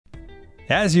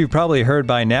As you've probably heard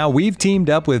by now, we've teamed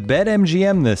up with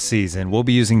BetMGM this season. We'll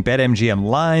be using BetMGM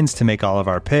lines to make all of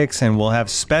our picks, and we'll have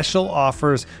special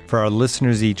offers for our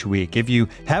listeners each week. If you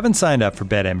haven't signed up for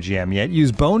BetMGM yet,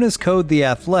 use bonus code The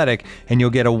Athletic, and you'll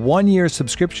get a 1-year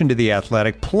subscription to The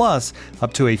Athletic, plus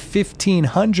up to a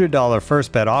 $1,500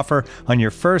 first bet offer on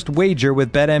your first wager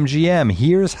with BetMGM.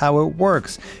 Here's how it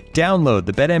works. Download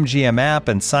the BetMGM app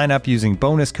and sign up using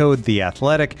bonus code The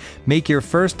Athletic. Make your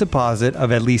first deposit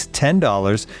of at least $10.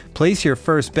 Place your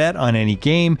first bet on any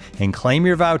game and claim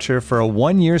your voucher for a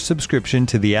 1-year subscription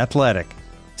to The Athletic.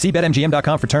 See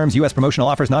BetMGM.com for terms. U.S. promotional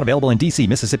offers not available in D.C.,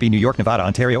 Mississippi, New York, Nevada,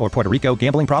 Ontario, or Puerto Rico.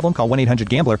 Gambling problem? Call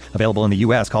 1-800-GAMBLER. Available in the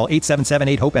U.S. Call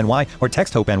 877-8-HOPE-NY or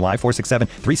text HOPE-NY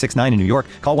 467-369 in New York.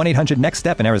 Call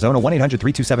 1-800-NEXT-STEP in Arizona.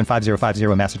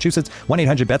 1-800-327-5050 in Massachusetts.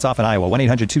 1-800-BETS-OFF in Iowa.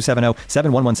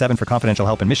 1-800-270-7117 for confidential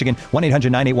help in Michigan.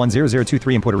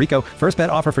 1-800-981-0023 in Puerto Rico. First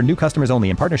bet offer for new customers only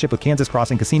in partnership with Kansas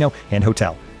Crossing Casino and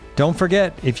Hotel. Don't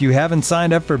forget, if you haven't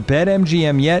signed up for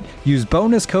BetMGM yet, use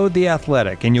bonus code The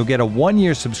Athletic, and you'll get a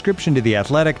 1-year subscription to The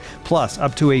Athletic, plus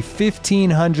up to a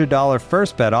 $1,500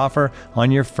 first bet offer on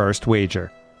your first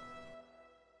wager.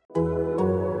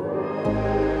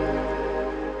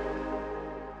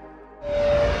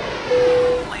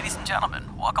 Ladies and gentlemen,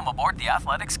 welcome aboard the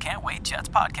Athletics Can't Wait Jets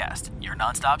podcast, your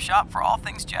nonstop shop for all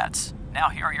things Jets. Now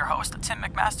here are your hosts, Tim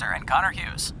McMaster and Connor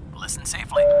Hughes. Listen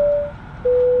safely.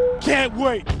 Can't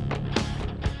wait.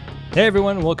 Hey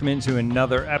everyone, welcome into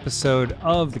another episode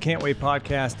of the Can't Wait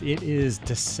podcast. It is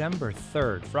December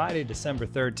 3rd, Friday, December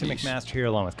 3rd. Tim McMaster here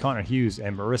along with Connor Hughes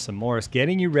and Marissa Morris,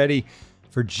 getting you ready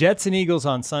for Jets and Eagles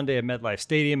on Sunday at MetLife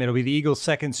Stadium. It'll be the Eagles'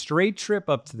 second straight trip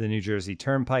up to the New Jersey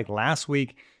Turnpike. Last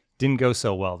week didn't go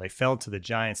so well. They fell to the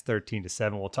Giants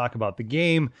 13-7. We'll talk about the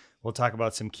game. We'll talk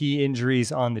about some key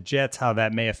injuries on the Jets, how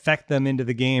that may affect them into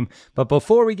the game. But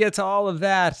before we get to all of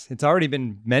that, it's already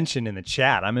been mentioned in the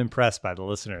chat. I'm impressed by the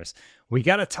listeners. We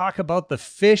got to talk about the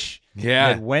fish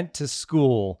that went to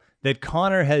school that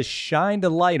Connor has shined a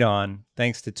light on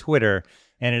thanks to Twitter,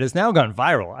 and it has now gone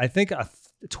viral. I think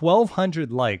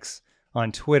 1,200 likes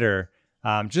on Twitter.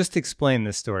 Just explain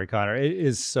this story, Connor. It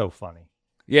is so funny.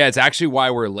 Yeah, it's actually why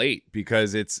we're late,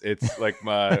 because it's like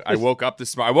I woke up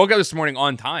this morning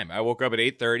on time. I woke up at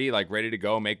 8:30, like ready to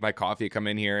go, make my coffee, come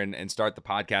in here and start the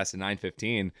podcast at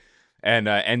 9:15. And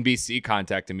NBC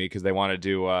contacted me because they want to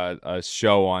do a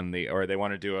show they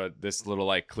want to do this little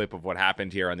like clip of what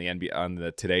happened here on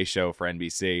the Today Show for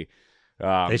NBC.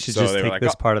 They should just take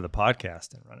this part of the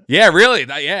podcast and run it. Yeah, really.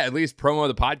 At least promo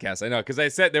the podcast. I know, because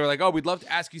they were like, "Oh, we'd love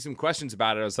to ask you some questions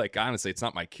about it." I was like, honestly, it's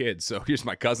not my kid, so here's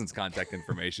my cousin's contact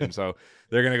information. So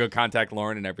they're gonna go contact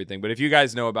Lauren and everything. But if you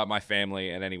guys know about my family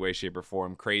in any way, shape, or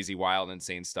form, crazy, wild,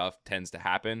 insane stuff tends to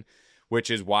happen. Which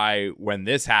is why when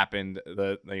this happened,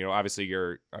 obviously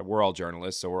we're all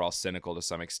journalists, so we're all cynical to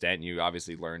some extent. You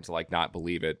obviously learn to like not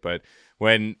believe it, but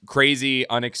when crazy,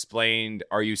 unexplained,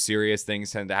 are you serious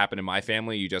things tend to happen in my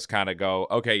family, you just kind of go,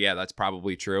 okay, yeah, that's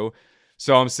probably true.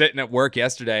 So I'm sitting at work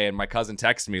yesterday, and my cousin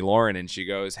texted me, Lauren, and she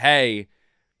goes, "Hey,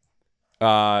 we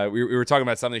were talking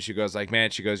about something." She goes, like,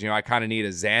 "Man," she goes, "I kind of need a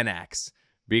Xanax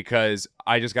because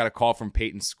I just got a call from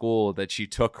Peyton's school that she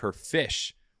took her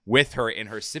fish with her in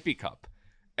her sippy cup."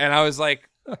 And I was like,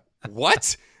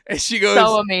 "What?" And she goes,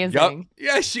 so amazing. Yup.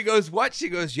 Yeah. She goes, "What?" She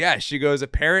goes, "Yeah." She goes,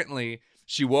 "Apparently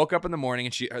she woke up in the morning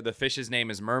and the fish's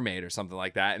name is Mermaid or something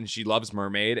like that. And she loves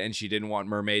Mermaid, and she didn't want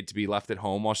Mermaid to be left at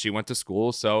home while she went to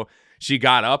school. So she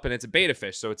got up, and it's a betta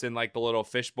fish. So it's in like the little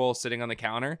fish bowl sitting on the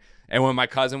counter. And when my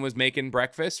cousin was making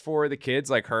breakfast for the kids,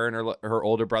 like her and her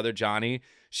older brother, Johnny,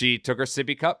 she took her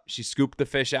sippy cup, she scooped the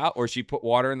fish out, or she put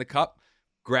water in the cup,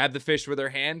 grabbed the fish with her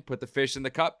hand, put the fish in the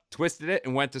cup, twisted it,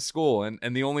 and went to school.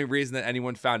 And the only reason that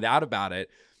anyone found out about it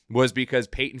was because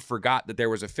Peyton forgot that there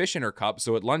was a fish in her cup.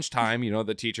 So at lunchtime,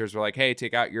 the teachers were like, "Hey,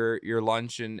 take out your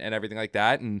lunch and everything like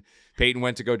that." And Peyton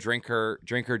went to go drink her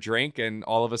drink. And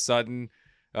all of a sudden,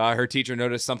 her teacher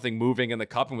noticed something moving in the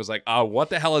cup and was like, "Oh, what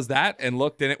the hell is that?" And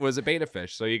looked, and it was a betta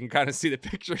fish. So you can kind of see the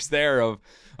pictures there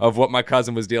of what my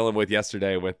cousin was dealing with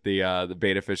yesterday with the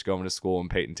betta fish going to school and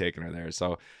Peyton taking her there.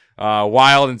 So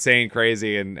wild, insane,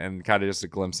 crazy, and kind of just a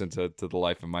glimpse into the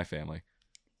life of my family.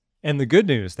 And the good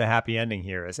news, the happy ending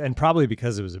here is, and probably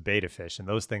because it was a betta fish, and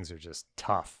those things are just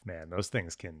tough, man. Those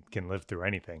things can live through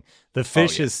anything. The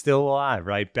fish is still alive,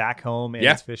 right? Back home in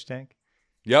its fish tank.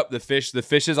 Yep, the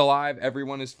fish is alive.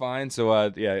 Everyone is fine.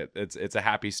 So it's a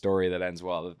happy story that ends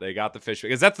well. They got the fish,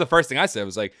 because that's the first thing I said. I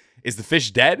was like, "Is the fish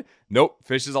dead?" Nope,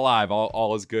 fish is alive.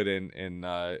 All is good in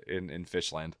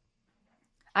Fishland.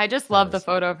 I just love the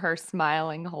photo of her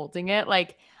smiling, holding it.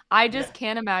 Like, I just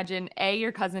can't imagine A,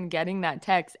 your cousin getting that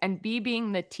text, and B,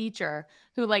 being the teacher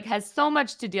who like has so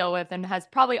much to deal with and has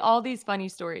probably all these funny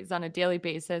stories on a daily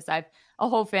basis. I've a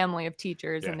whole family of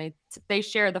teachers and they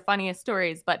share the funniest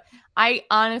stories, but I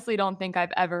honestly don't think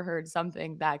I've ever heard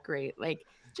something that great. Like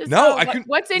just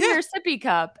what's in your sippy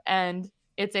cup, and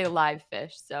it's a live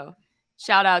fish. So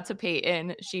shout out to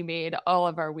Peyton. She made all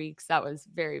of our weeks. That was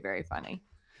very, very funny.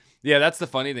 Yeah, that's the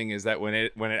funny thing is that when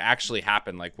it actually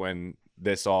happened, like when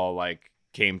this all like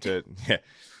came to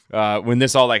when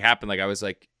this all like happened, like I was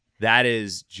like, that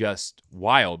is just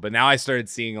wild. But now I started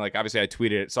seeing, like, obviously I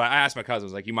tweeted it. So I asked my cousin, I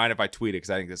was like, you mind if I tweet it?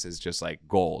 Because I think this is just like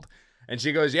gold. And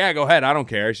she goes, yeah, go ahead. I don't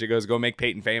care. She goes, go make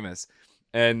Peyton famous.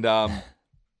 And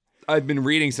I've been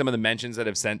reading some of the mentions that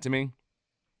have sent to me.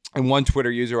 And one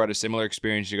Twitter user had a similar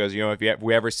experience. She goes, if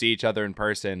we ever see each other in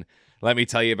person, let me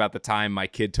tell you about the time my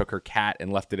kid took her cat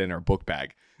and left it in her book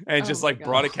bag. And just like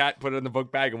brought a cat, put it in the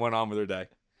book bag, and went on with her day.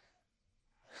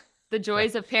 The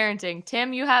joys of parenting.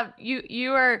 Tim, you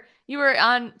were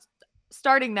on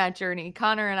starting that journey.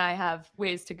 Connor and I have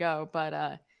ways to go,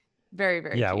 but very,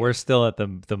 very cute. We're still at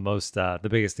the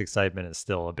biggest excitement is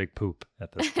still a big poop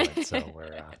at this point. So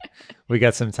we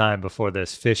got some time before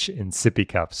there's fish in sippy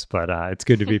cups, but it's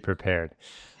good to be prepared.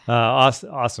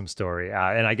 Awesome story.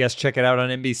 And I guess check it out on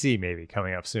NBC maybe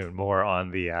coming up soon. More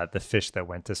on the fish that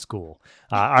went to school.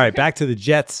 All right, back to the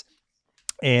Jets.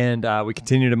 And we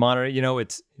continue to monitor.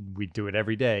 We do it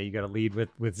every day. You got to lead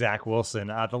with Zach Wilson.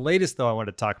 The latest, though, I want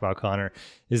to talk about, Connor,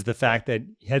 is the fact that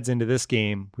he heads into this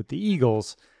game with the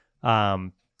Eagles.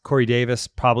 Corey Davis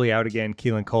probably out again.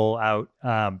 Keelan Cole out.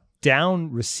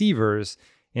 Down receivers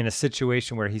in a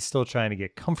situation where he's still trying to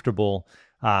get comfortable.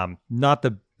 Not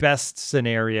the best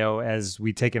scenario as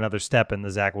we take another step in the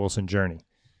Zach Wilson journey.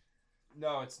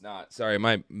 No, it's not. Sorry,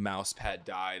 my mouse pad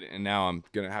died, and now I'm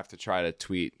going to have to try to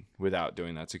tweet without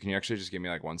doing that. So can you actually just give me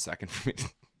like 1 second for me to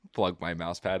plug my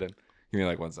mouse pad in? Give me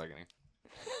like 1 second.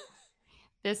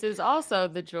 This is also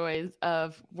the joys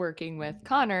of working with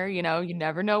Connor. You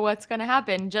never know what's going to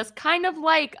happen. Just kind of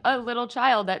like a little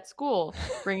child at school,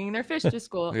 bringing their fish to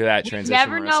school. Look at that transition, You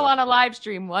never Marissa. know on a live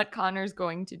stream what Connor's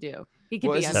going to do. He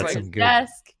could be under his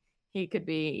desk. He could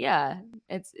be,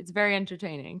 it's very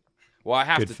entertaining. Well, I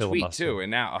have to tweet too, and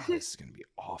now this is going to be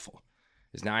awful.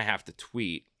 Because now I have to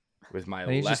tweet with my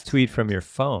left. You just tweet from your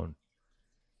phone.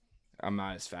 I'm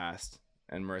not as fast,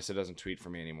 and Marissa doesn't tweet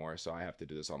for me anymore, so I have to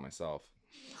do this all myself.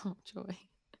 Oh, joy.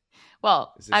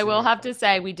 Well, I will have to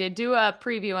say we did do a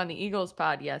preview on the Eagles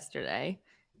pod yesterday.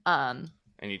 And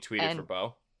you tweeted for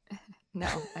Bo? No,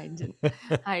 I didn't.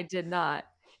 I did not.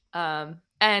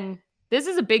 And this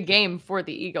is a big game for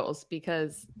the Eagles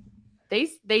because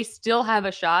they still have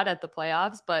a shot at the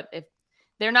playoffs, but if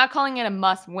they're not calling it a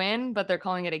must win, but they're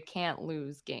calling it a can't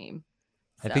lose game.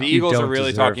 I think the Eagles are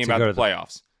really talking about the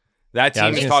playoffs. That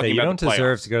team is talking about the playoffs. You don't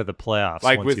deserve to go to the playoffs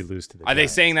once you lose to the Giants. Are they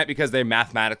saying that because they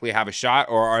mathematically have a shot,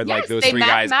 or are like those three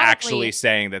guys actually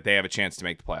saying that they have a chance to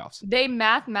make the playoffs? They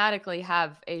mathematically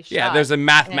have a shot. Yeah, there's a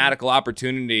mathematical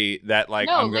opportunity that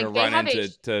I'm going to run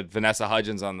into Vanessa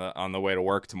Hudgens on the way to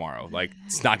work tomorrow. Like,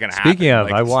 it's not going to happen. Speaking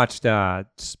of, I watched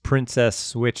Princess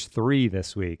Switch 3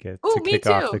 this week to kick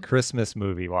off the Christmas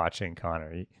movie watching,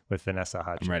 Connor, with Vanessa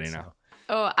Hudgens. I'm ready now.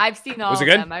 Oh, I've seen all of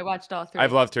them. I watched all 3.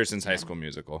 I've loved her since High School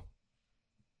Musical.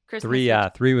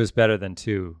 3 was better than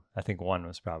 2. I think 1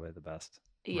 was probably the best.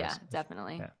 Yeah,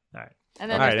 definitely. Yeah. All right.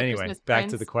 And then anyway, back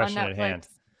to the question at hand.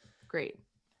 Great.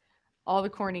 All the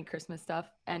corny Christmas stuff.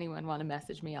 Anyone want to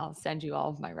message me? I'll send you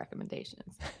all of my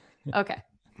recommendations. Okay.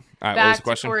 All right, back what was the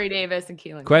question? to Corey Davis and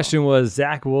Keelan. Question was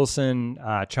Zach Wilson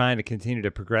trying to continue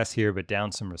to progress here, but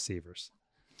down some receivers.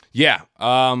 Yeah,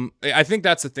 I think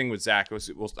that's the thing with Zach.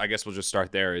 I guess we'll just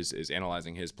start there is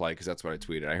analyzing his play because that's what I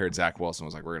tweeted. I heard Zach Wilson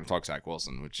was like, we're going to talk Zach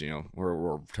Wilson, which,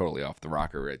 we're totally off the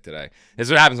rocker right today. This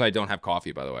is what happens when I don't have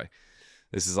coffee, by the way.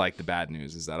 This is like the bad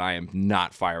news is that I am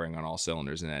not firing on all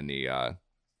cylinders in any,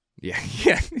 yeah.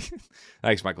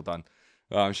 Thanks, Michael Dunn.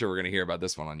 I'm sure we're going to hear about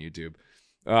this one on YouTube.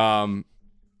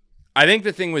 I think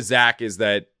the thing with Zach is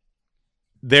that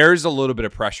there's a little bit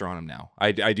of pressure on him now.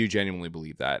 I do genuinely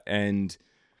believe that. And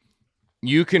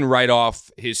you can write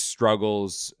off his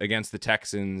struggles against the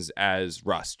Texans as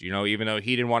rust, even though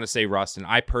he didn't want to say rust. And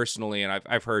I personally, and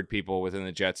I've heard people within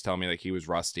the Jets tell me like he was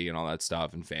rusty and all that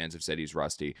stuff, and fans have said he's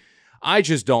rusty. I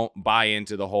just don't buy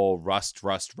into the whole rust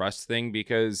thing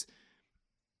because,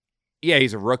 yeah,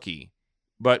 he's a rookie.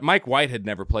 But Mike White had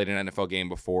never played an NFL game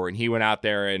before, and he went out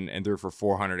there and threw for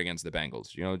 400 against the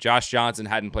Bengals. Josh Johnson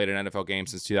hadn't played an NFL game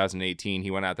since 2018. He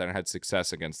went out there and had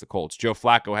success against the Colts. Joe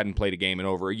Flacco hadn't played a game in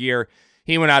over a year.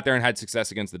 He went out there and had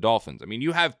success against the Dolphins. I mean,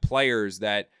 you have players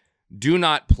that do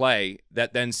not play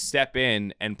that then step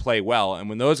in and play well. And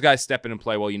when those guys step in and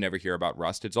play well, you never hear about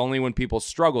rust. It's only when people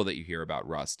struggle that you hear about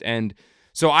rust. And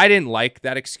so I didn't like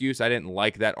that excuse. I didn't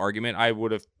like that argument. I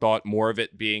would have thought more of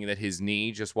it being that his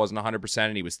knee just wasn't 100%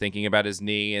 and he was thinking about his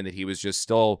knee and that he was just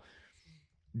still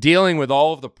dealing with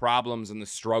all of the problems and the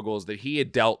struggles that he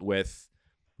had dealt with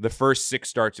the first 6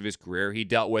 starts of his career. He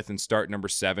dealt with in start number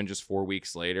 7 just 4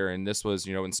 weeks later. And this was,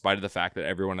 in spite of the fact that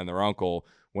everyone and their uncle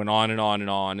went on and on and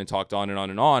on and talked on and on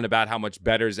and on about how much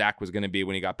better Zach was going to be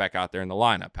when he got back out there in the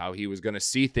lineup, how he was going to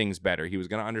see things better. He was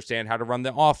going to understand how to run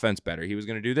the offense better. He was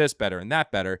going to do this better and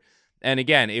that better. And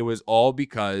again, it was all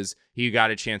because he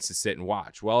got a chance to sit and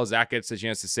watch. Well, Zach gets a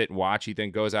chance to sit and watch. He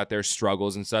then goes out there,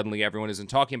 struggles, and suddenly everyone isn't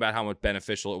talking about how much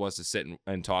beneficial it was to sit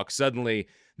and talk. Suddenly,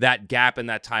 that gap and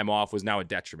that time off was now a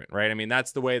detriment, right? I mean,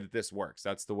 that's the way that this works.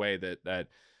 That's the way that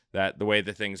the way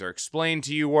that things are explained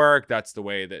to you work. That's the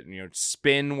way that,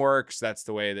 spin works. That's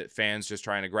the way that fans just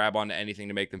trying to grab onto anything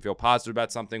to make them feel positive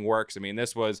about something works. I mean,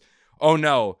 this was, oh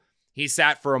no, he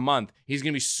sat for a month. He's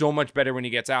going to be so much better when he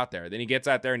gets out there. Then he gets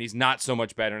out there and he's not so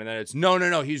much better. And then it's,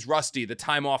 no, he's rusty. The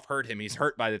time off hurt him. He's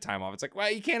hurt by the time off. It's like,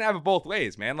 well, you can't have it both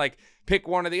ways, man. Like, pick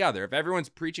one or the other. If everyone's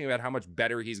preaching about how much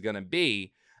better he's going to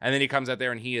be, and then he comes out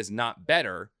there and he is not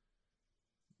better,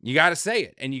 you got to say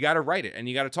it and you got to write it and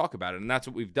you got to talk about it. And that's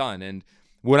what we've done. And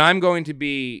what I'm going to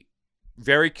be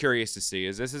very curious to see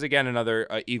is this is, again, another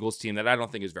Eagles team that I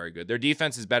don't think is very good. Their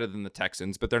defense is better than the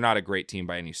Texans, but they're not a great team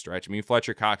by any stretch. I mean,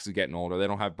 Fletcher Cox is getting older. They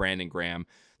don't have Brandon Graham.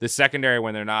 The secondary,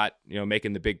 when they're not,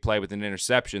 making the big play with an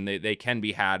interception, they can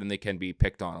be had and they can be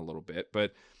picked on a little bit.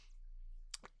 But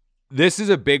this is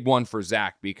a big one for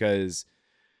Zach because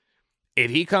if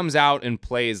he comes out and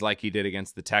plays like he did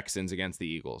against the Texans, against the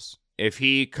Eagles, if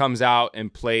he comes out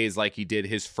and plays like he did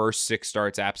his first 6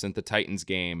 starts absent the Titans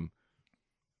game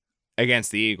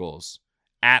against the Eagles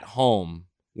at home,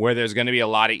 where there's going to be a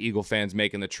lot of Eagle fans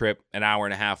making the trip an hour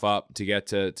and a half up to get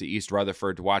to East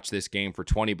Rutherford to watch this game for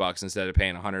 $20 instead of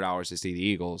paying $100 to see the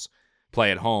Eagles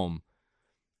play at home,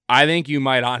 I think you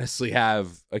might honestly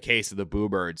have a case of the Boo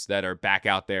Birds that are back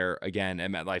out there again at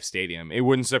MetLife Stadium. It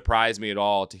wouldn't surprise me at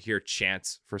all to hear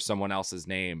chants for someone else's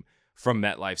name from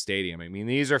MetLife Stadium. I mean,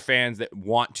 these are fans that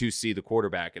want to see the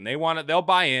quarterback, and they'll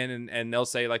buy in, and they'll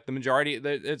say, like, the majority,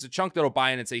 it's a chunk that'll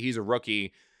buy in and say he's a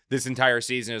rookie. This entire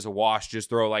season is a wash. Just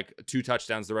throw like 2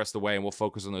 touchdowns the rest of the way, and we'll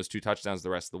focus on those 2 touchdowns the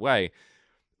rest of the way.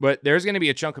 But there's going to be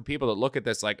a chunk of people that look at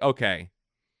this like, okay,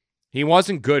 he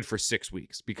wasn't good for 6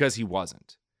 weeks because he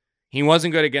wasn't. He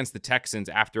wasn't good against the Texans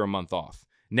after a month off.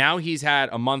 Now he's had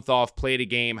a month off, played a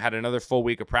game, had another full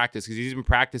week of practice because he's been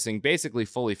practicing basically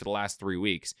fully for the last 3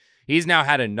 weeks. He's now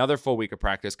had another full week of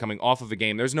practice coming off of a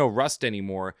game. There's no rust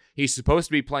anymore. He's supposed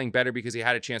to be playing better because he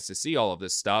had a chance to see all of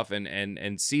this stuff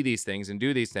and see these things and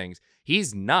do these things.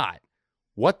 He's not.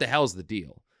 What the hell's the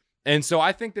deal? And so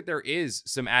I think that there is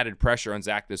some added pressure on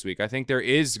Zach this week. I think there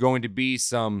is going to be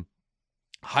some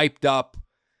hyped up,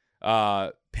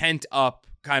 pent up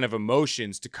kind of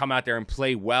emotions to come out there and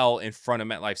play well in front of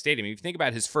MetLife Stadium. If you think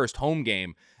about his first home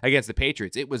game against the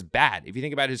Patriots, it was bad. If you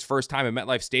think about his first time at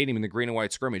MetLife Stadium in the green and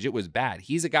white scrimmage, it was bad.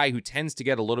 He's a guy who tends to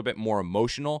get a little bit more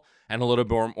emotional and a little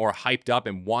bit more hyped up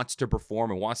and wants to perform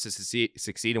and wants to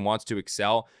succeed and wants to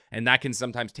excel, and that can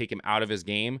sometimes take him out of his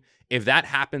game. If that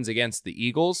happens against the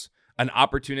Eagles, an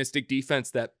opportunistic defense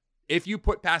that if you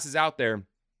put passes out there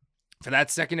for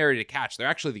that secondary to catch, they're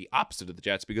actually the opposite of the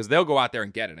Jets because they'll go out there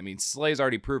and get it. I mean, Slay's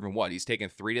already proven what? He's taken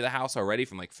 3 to the house already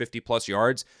from like 50-plus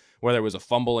yards, where there was a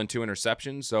fumble and 2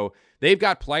 interceptions. So they've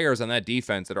got players on that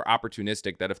defense that are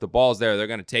opportunistic, that if the ball's there, they're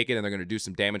going to take it and they're going to do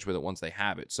some damage with it once they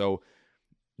have it. So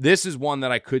this is one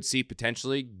that I could see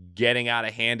potentially getting out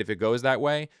of hand if it goes that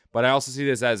way. But I also see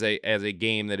this as a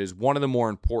game that is one of the more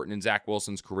important in Zach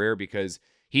Wilson's career because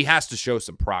he has to show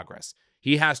some progress.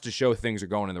 He has to show things are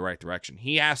going in the right direction.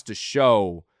 He has to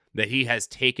show that he has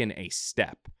taken a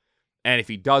step. And if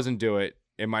he doesn't do it,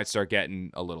 it might start getting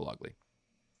a little ugly.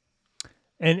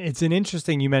 And it's an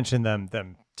interesting, you mentioned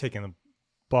them taking the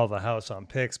ball to the house on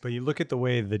picks, but you look at the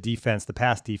way the defense, the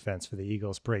pass defense for the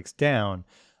Eagles breaks down.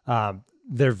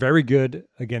 They're very good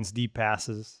against deep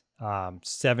passes.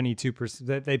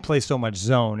 72%. They play so much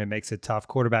zone, it makes it tough.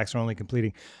 Quarterbacks are only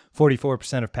completing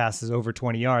 44% of passes over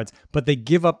 20 yards, but they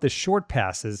give up the short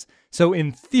passes. So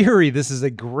in theory, this is a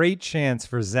great chance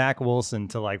for Zach Wilson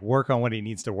to like work on what he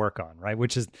needs to work on, right?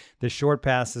 Which is the short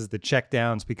passes, the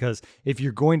checkdowns, because if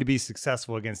you're going to be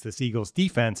successful against this Eagles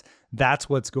defense, that's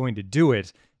what's going to do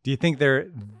it. Do you think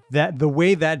that the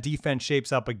way that defense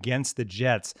shapes up against the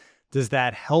Jets, does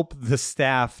that help the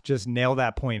staff just nail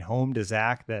that point home to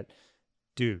Zach that,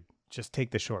 dude, just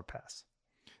take the short pass?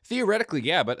 Theoretically,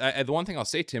 yeah, but the one thing I'll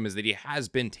say to him is that he has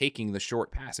been taking the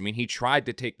short pass. I mean, he tried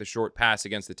to take the short pass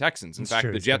against the Texans. In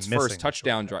fact, the Jets' first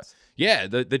touchdown drive. Yeah,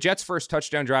 the Jets' first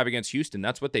touchdown drive against Houston,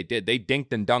 that's what they did. They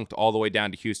dinked and dunked all the way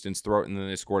down to Houston's throat, and then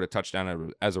they scored a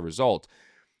touchdown as a result.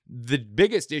 The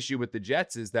biggest issue with the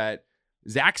Jets is that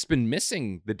Zach's been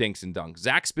missing the dinks and dunks.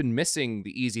 Zach's been missing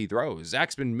the easy throws.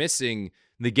 Zach's been missing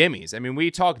the gimmies. I mean,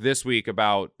 we talked this week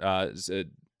about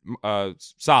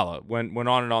Saleh went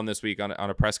on and on this week on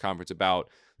a press conference about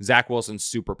Zach Wilson's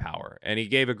superpower, and he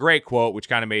gave a great quote, which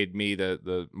kind of made me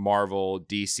the Marvel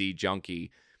DC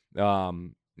junkie.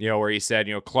 Where he said,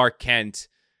 Clark Kent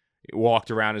walked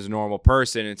around as a normal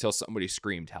person until somebody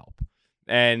screamed help.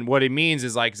 And what it means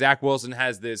is like Zach Wilson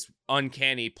has this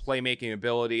uncanny playmaking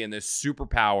ability, and this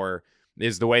superpower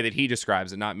is the way that he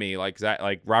describes it, not me. Like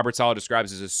Robert Saleh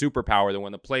describes it as a superpower that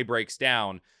when the play breaks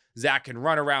down, Zach can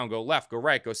run around, go left, go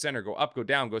right, go center, go up, go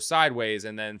down, go sideways,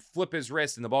 and then flip his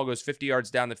wrist, and the ball goes 50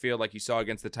 yards down the field like you saw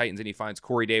against the Titans, and he finds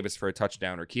Corey Davis for a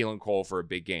touchdown or Keelan Cole for a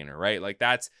big gainer, right? Like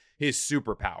that's his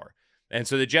superpower. And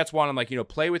so the Jets want him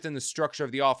play within the structure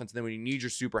of the offense, and then when you need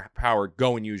your superpower,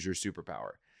 go and use your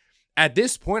superpower. At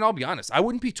this point, I'll be honest, I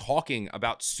wouldn't be talking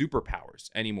about superpowers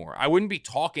anymore. I wouldn't be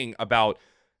talking about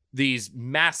these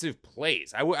massive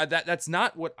plays. That's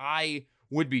not what I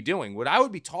would be doing. What I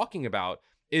would be talking about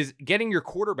is getting your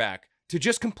quarterback to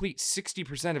just complete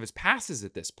 60% of his passes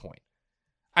at this point.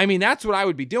 I mean, that's what I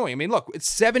would be doing. I mean, look, it's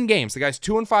 7 games. The guy's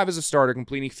 2-5 as a starter,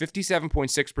 completing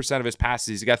 57.6% of his passes.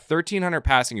 He's got 1,300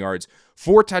 passing yards,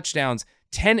 4 touchdowns,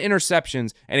 10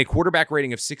 interceptions, and a quarterback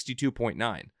rating of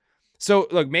 62.9. So,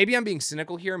 look, maybe I'm being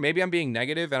cynical here. Maybe I'm being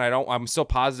negative, and I'm still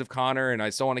positive, Connor, and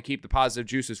I still want to keep the positive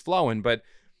juices flowing. But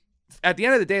at the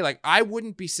end of the day, I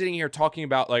wouldn't be sitting here talking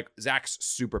about, Zach's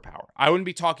superpower. I wouldn't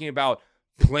be talking about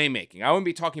playmaking. I wouldn't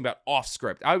be talking about off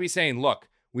script. I would be saying, look,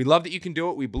 we love that you can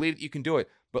do it. We believe that you can do it.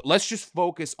 But let's just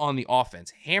focus on the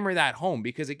offense. Hammer that home.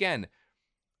 Because, again,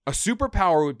 a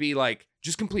superpower would be,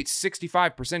 just complete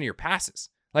 65% of your passes.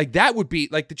 That would be,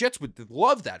 the Jets would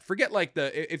love that. Forget,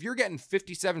 if you're getting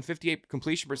 57, 58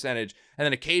 completion percentage, and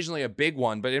then occasionally a big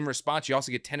one, but in response, you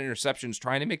also get 10 interceptions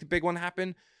trying to make the big one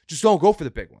happen, just don't go for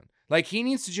the big one. He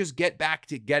needs to just get back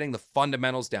to getting the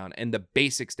fundamentals down and the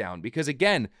basics down. Because,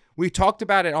 again, we talked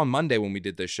about it on Monday when we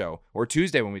did this show, or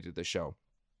Tuesday when we did this show.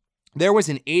 There was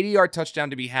an 80-yard touchdown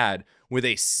to be had with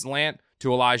a slant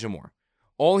to Elijah Moore.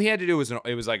 All he had to do was,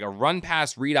 it was a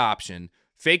run-pass read option,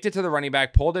 faked it to the running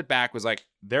back, pulled it back, was like,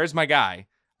 there's my guy.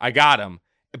 I got him.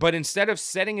 But instead of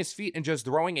setting his feet and just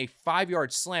throwing a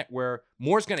 5-yard slant where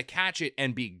Moore's going to catch it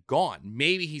and be gone,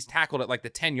 maybe he's tackled at the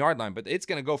 10-yard line, but it's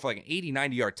going to go for an 80,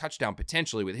 90-yard touchdown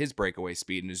potentially with his breakaway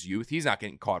speed and his youth. He's not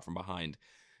getting caught from behind.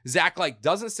 Zach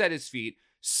doesn't set his feet,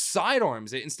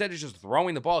 sidearms it. Instead of just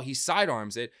throwing the ball, he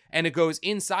sidearms it, and it goes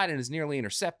inside and is nearly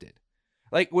intercepted.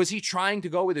 Was he trying to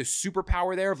go with his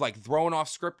superpower there of throwing off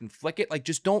script and flick it?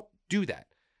 Just don't do that.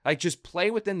 Just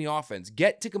play within the offense.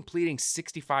 Get to completing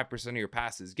 65% of your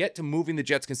passes. Get to moving the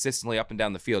Jets consistently up and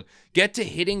down the field. Get to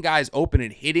hitting guys open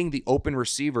and hitting the open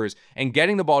receivers and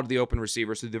getting the ball to the open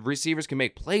receivers so the receivers can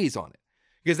make plays on it.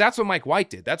 Because that's what Mike White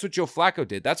did. That's what Joe Flacco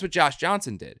did. That's what Josh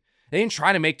Johnson did. They didn't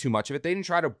try to make too much of it. They didn't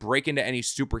try to break into any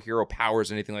superhero powers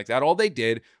or anything like that. All they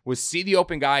did was see the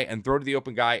open guy and throw to the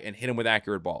open guy and hit him with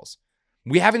accurate balls.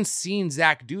 We haven't seen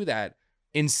Zach do that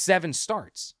in 7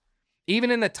 starts.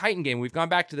 Even in the Titan game, we've gone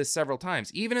back to this several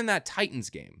times. Even in that Titans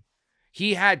game,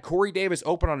 he had Corey Davis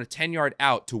open on a 10-yard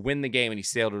out to win the game, and he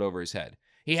sailed it over his head.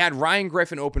 He had Ryan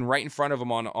Griffin open right in front of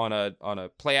him on a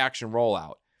play-action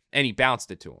rollout, and he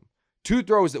bounced it to him. 2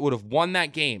 throws that would have won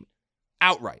that game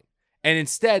outright. And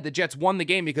instead, the Jets won the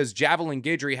game because Javelin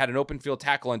Guidry had an open field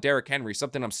tackle on Derrick Henry,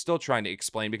 something I'm still trying to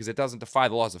explain because it doesn't defy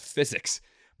the laws of physics.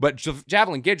 But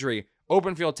Javelin Guidry,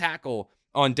 open field tackle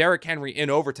on Derrick Henry in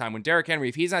overtime, when Derrick Henry,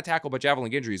 if he's not tackled by Javelin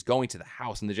Guidry, is going to the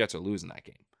house, and the Jets are losing that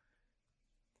game.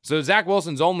 So Zach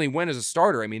Wilson's only win as a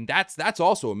starter, I mean, that's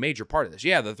also a major part of this.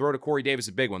 Yeah, the throw to Corey Davis,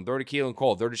 a big one. Throw to Keelan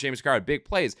Cole, throw to Seamus Carr, big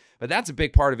plays, but that's a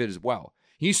big part of it as well.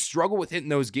 He's struggled with hitting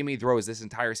those gimme throws this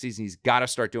entire season. He's got to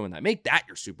start doing that. Make that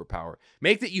your superpower.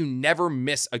 Make that you never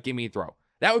miss a gimme throw.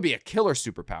 That would be a killer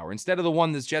superpower instead of the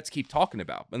one the Jets keep talking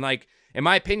about. And in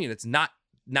my opinion,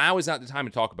 now is not the time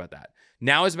to talk about that.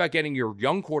 Now is about getting your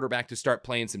young quarterback to start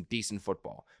playing some decent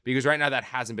football because right now that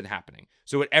hasn't been happening.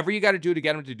 So whatever you got to do to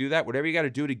get him to do that, whatever you got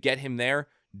to do to get him there,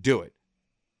 do it.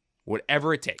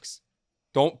 Whatever it takes.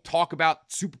 Don't talk about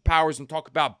superpowers. Don't talk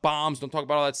about bombs. Don't talk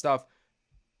about all that stuff.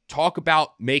 Talk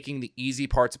about making the easy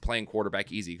parts of playing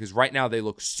quarterback easy because right now they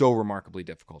look so remarkably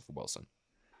difficult for Wilson.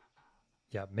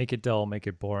 Yeah, make it dull, make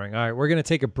it boring. All right, we're going to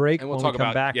take a break. And we'll when talk we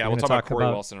come about back. we'll We're talk gonna about Corey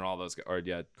Wilson and all those, or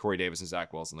Corey Davis and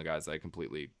Zach Wilson, the guys that I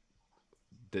completely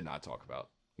did not talk about.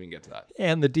 We can get to that.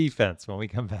 And the defense when we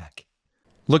come back.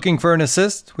 Looking for an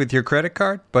assist with your credit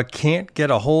card, but can't get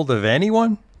a hold of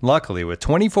anyone? Luckily, with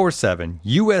 24/7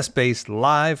 U.S.-based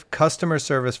live customer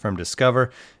service from Discover,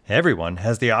 everyone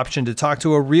has the option to talk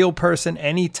to a real person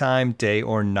anytime, day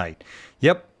or night.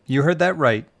 Yep, you heard that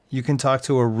right. You can talk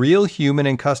to a real human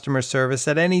in customer service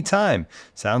at any time.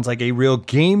 Sounds like a real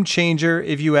game changer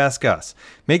if you ask us.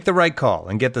 Make the right call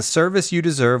and get the service you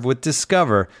deserve with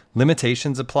Discover.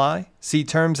 Limitations apply. See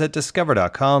terms at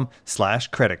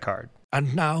discover.com/creditcard.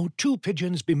 And now, two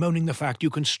pigeons bemoaning the fact you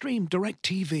can stream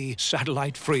DirecTV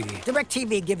satellite-free.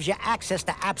 DirecTV gives you access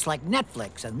to apps like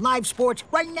Netflix and live sports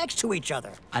right next to each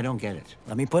other. I don't get it.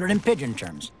 Let me put it in pigeon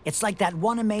terms. It's like that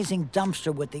one amazing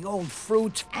dumpster with the old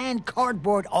fruits and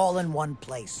cardboard all in one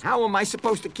place. How am I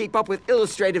supposed to keep up with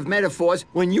illustrative metaphors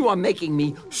when you are making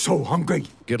me so hungry?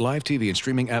 Get live TV and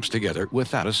streaming apps together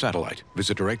without a satellite.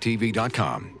 Visit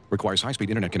DirecTV.com. Requires high-speed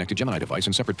internet-connected Gemini device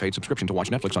and separate paid subscription to watch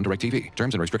Netflix on DirecTV.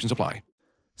 Terms and restrictions apply.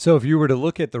 So if you were to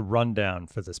look at the rundown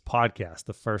for this podcast,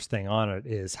 the first thing on it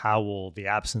is how will the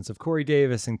absence of Corey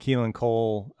Davis and Keelan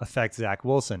Cole affect Zach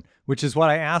Wilson, which is what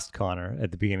I asked Connor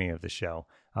at the beginning of the show.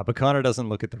 But Connor doesn't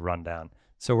look at the rundown.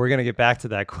 So we're going to get back to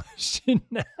that question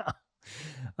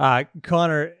now.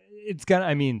 Connor, it's going to,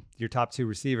 I mean, your top two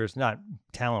receivers, not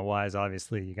talent-wise,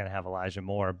 obviously, you're going to have Elijah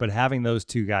Moore, but having those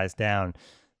two guys down,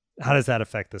 how does that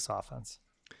affect this offense?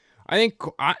 I think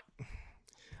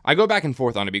I go back and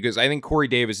forth on it because I think Corey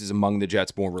Davis is among the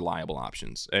Jets' more reliable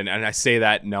options. And I say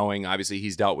that knowing, obviously,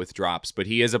 he's dealt with drops, but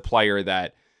he is a player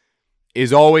that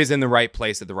is always in the right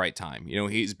place at the right time. You know,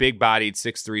 he's big-bodied,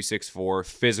 6'3", 6'4",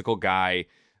 physical guy.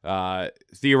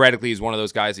 Theoretically, he's one of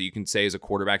those guys that you can say is a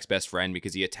quarterback's best friend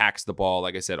because he attacks the ball,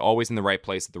 like I said, always in the right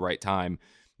place at the right time.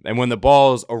 And when the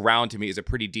ball's around him, he has a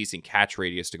pretty decent catch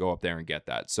radius to go up there and get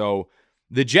that. So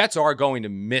the Jets are going to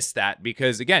miss that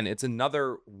because, again, it's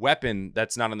another weapon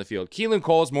that's not on the field. Keelan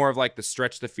Cole is more of like the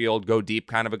stretch the field, go deep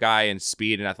kind of a guy, and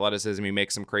speed and athleticism. He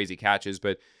makes some crazy catches,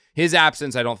 but his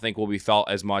absence I don't think will be felt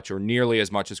as much or nearly as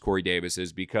much as Corey Davis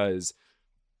is because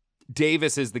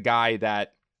Davis is the guy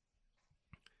that,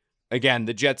 again,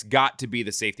 the Jets got to be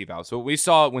the safety valve. So what we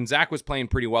saw when Zach was playing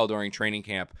pretty well during training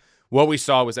camp, what we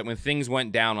saw was that when things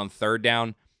went down on third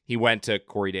down, he went to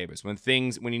Corey Davis. When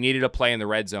he needed a play in the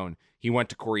red zone, he went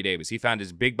to Corey Davis. He found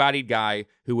his big-bodied guy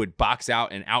who would box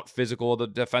out and out-physical the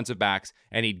defensive backs,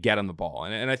 and he'd get on the ball.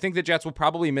 And I think the Jets will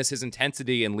probably miss his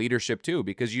intensity and leadership too,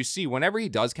 because you see, whenever he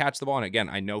does catch the ball, and again,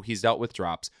 I know he's dealt with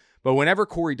drops, but whenever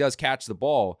Corey does catch the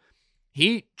ball,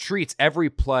 he treats every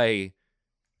play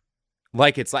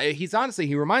like it's like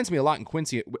he reminds me a lot of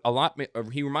Quincy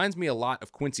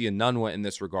Enunwa in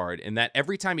this regard, in that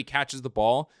every time he catches the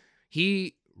ball,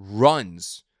 he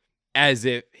runs as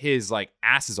if his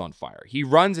ass is on fire. He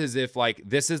runs as if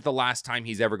this is the last time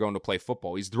he's ever going to play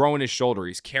football. He's throwing his shoulder.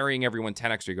 He's carrying everyone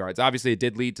 10 extra yards. Obviously, it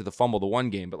did lead to the fumble the one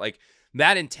game, but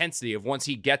that intensity of once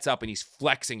he gets up and he's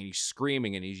flexing and he's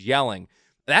screaming and he's yelling,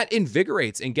 that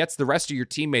invigorates and gets the rest of your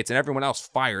teammates and everyone else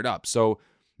fired up. So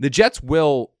the Jets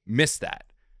will miss that.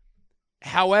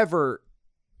 However,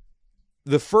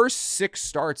 the first 6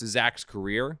 starts of Zach's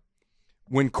career,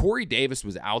 when Corey Davis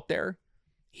was out there,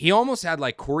 he almost had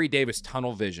Corey Davis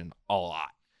tunnel vision a lot.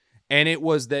 And it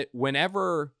was that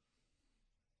whenever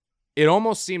it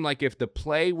almost seemed like if the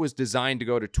play was designed to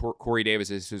go to Corey Davis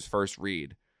as his first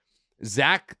read,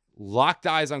 Zach locked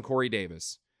eyes on Corey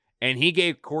Davis and he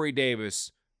gave Corey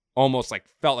Davis almost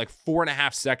felt like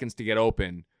 4.5 seconds to get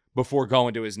open before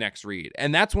going to his next read.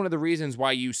 And that's one of the reasons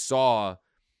why you saw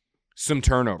some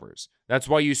turnovers. That's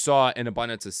why you saw an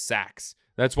abundance of sacks.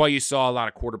 That's why you saw a lot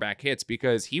of quarterback hits,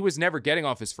 because he was never getting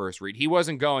off his first read. He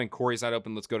wasn't going, Corey's not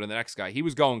open, let's go to the next guy. He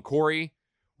was going, Corey,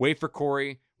 wait for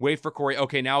Corey.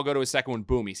 Okay, now I'll go to his second one.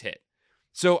 Boom, he's hit.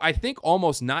 So I think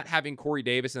almost not having Corey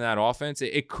Davis in that offense,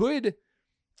 it could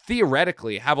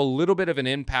theoretically have a little bit of an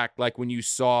impact, like when you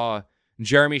saw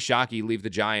Jeremy Shockey leave the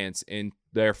Giants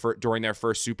during their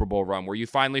first Super Bowl run, where you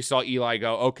finally saw Eli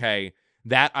go, okay,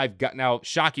 that I've got. Now,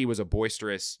 Shockey was a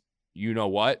boisterous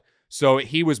you-know-what, so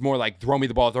he was more like, throw me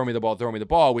the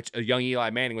ball, which a young Eli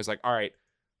Manning was like, all right,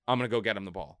 I'm going to go get him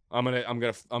the ball.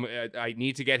 I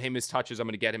need to get him his touches. I'm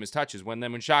going to get him his touches. When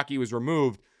Shockey was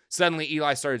removed, suddenly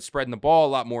Eli started spreading the ball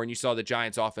a lot more, and you saw the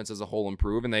Giants offense as a whole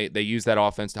improve, and they used that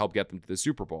offense to help get them to the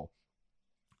Super Bowl.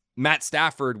 Matt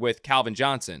Stafford with Calvin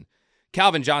Johnson.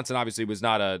 Calvin Johnson obviously was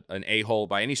not an a-hole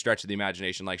by any stretch of the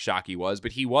imagination like Shockey was,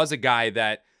 but he was a guy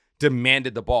that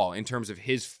demanded the ball in terms of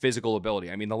his physical ability.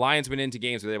 I mean, the Lions went into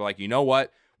games where they were like, you know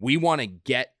what? We want to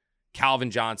get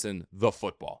Calvin Johnson the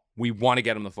football. We want to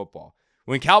get him the football.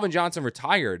 When Calvin Johnson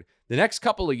retired, the next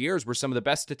couple of years were some of the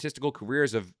best statistical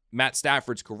careers of Matt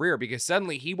Stafford's career, because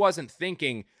suddenly he wasn't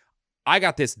thinking, I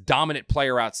got this dominant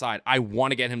player outside. I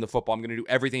want to get him the football. I'm going to do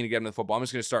everything to get him the football. I'm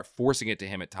just going to start forcing it to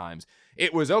him at times.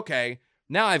 It was, okay,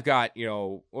 now I've got,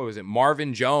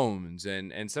 Marvin Jones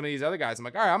and some of these other guys. I'm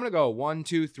like, all right, I'm going to go 1,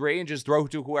 2, 3 and just throw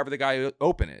to whoever the guy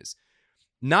open is.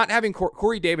 Not having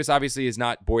Corey Davis obviously is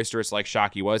not boisterous like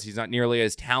Shockey was. He's not nearly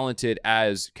as talented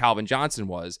as Calvin Johnson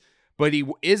was, but he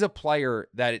is a player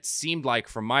that it seemed like,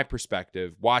 from my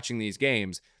perspective, watching these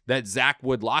games, that Zach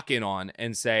would lock in on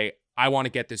and say, I want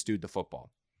to get this dude the football.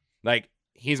 Like,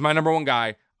 he's my number one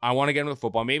guy. I want to get him the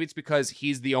football. Maybe it's because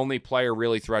he's the only player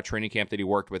really throughout training camp that he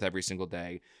worked with every single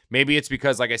day. Maybe it's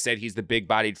because, like I said, he's the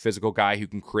big-bodied physical guy who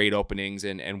can create openings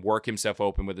and work himself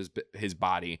open with his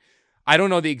body. I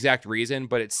don't know the exact reason,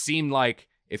 but it seemed like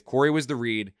if Corey was the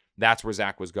read, that's where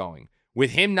Zach was going. With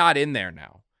him not in there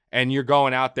now, and you're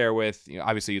going out there with,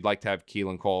 obviously you'd like to have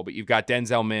Keelan Cole, but you've got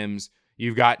Denzel Mims,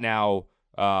 you've got now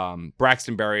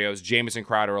Braxton Berrios, Jamison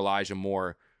Crowder, Elijah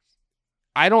Moore.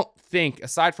 I don't think,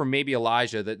 aside from maybe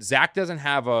Elijah, that Zach doesn't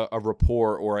have a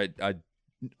rapport or a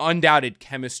undoubted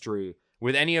chemistry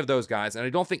with any of those guys. And I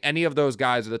don't think any of those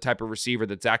guys are the type of receiver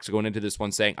that Zach's going into this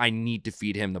one saying, I need to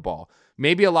feed him the ball.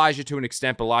 Maybe Elijah to an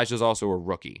extent, but Elijah's also a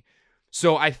rookie.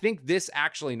 So I think this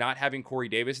actually not having Corey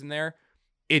Davis in there,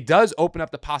 it does open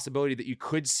up the possibility that you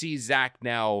could see Zach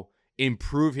now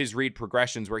improve his read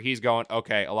progressions where he's going,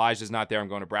 okay, Elijah's not there, I'm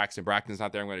going to Braxton. Braxton's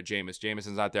not there, I'm going to Jameis.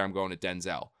 Jamison's not there, I'm going to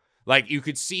Denzel. Like, you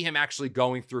could see him actually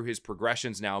going through his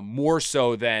progressions now more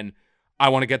so than, I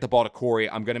want to get the ball to Corey.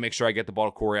 I'm going to make sure I get the ball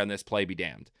to Corey on this play, be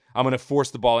damned. I'm going to force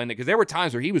the ball in there. Because there were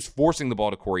times where he was forcing the ball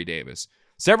to Corey Davis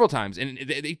several times, and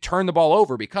they turned the ball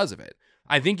over because of it.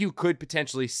 I think you could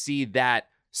potentially see that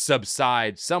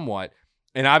subside somewhat.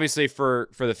 And obviously for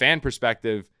the fan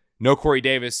perspective, no Corey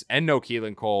Davis and no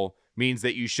Keelan Cole means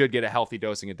that you should get a healthy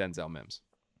dosing of Denzel Mims.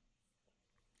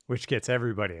 Which gets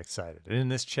everybody excited. And in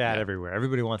this chat everywhere,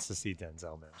 everybody wants to see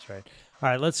Denzel Mims, right? All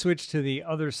right, let's switch to the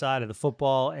other side of the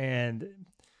football and,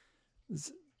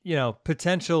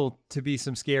 potential to be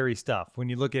some scary stuff. When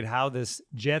you look at how this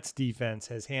Jets defense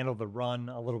has handled the run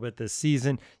a little bit this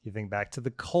season, you think back to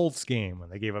the Colts game when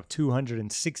they gave up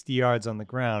 260 yards on the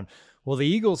ground. Well, the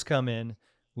Eagles come in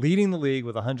leading the league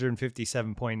with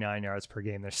 157.9 yards per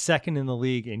game. They're second in the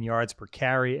league in yards per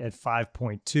carry at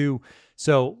 5.2.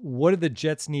 So what do the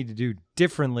Jets need to do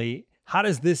differently? How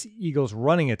does this Eagles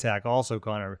running attack also,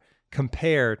 Connor,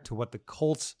 compare to what the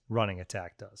Colts running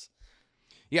attack does?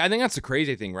 Yeah, I think that's the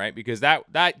crazy thing, right? Because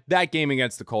that game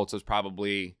against the Colts was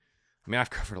probably, I've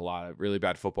covered a lot of really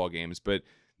bad football games, but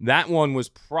that one was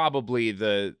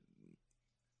probably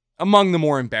among the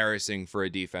more embarrassing for a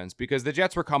defense, because the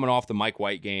Jets were coming off the Mike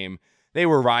White game. They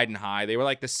were riding high. They were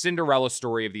like the Cinderella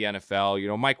story of the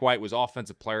NFL. Mike White was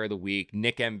Offensive Player of the Week,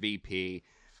 Nick MVP.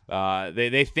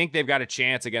 They think they've got a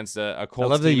chance against a Colts team. I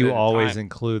love that you always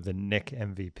include the Nick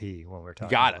MVP when we're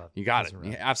talking about it. You got it.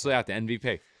 You absolutely have to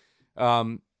MVP.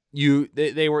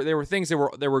 They were things that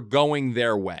were going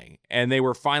their way, and they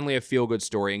were finally a feel-good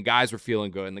story, and guys were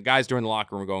feeling good, and the guys during the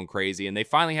locker room were going crazy, and they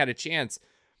finally had a chance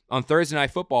on Thursday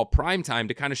Night Football primetime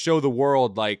to kind of show the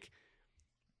world, like,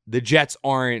 the Jets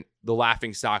aren't the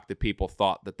laughingstock that people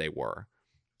thought that they were.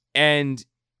 And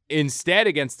instead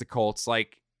against the Colts,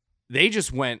 like, they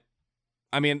just went,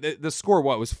 the score,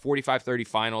 was 45-30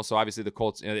 final, so obviously the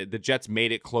Colts, the Jets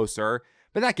made it closer,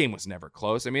 but that game was never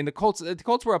close. The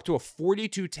Colts were up to a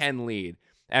 42-10 lead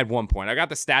at one point. I got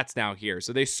the stats now here.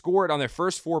 So they scored on their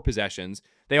first 4 possessions.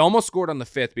 They almost scored on the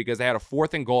 5th because they had a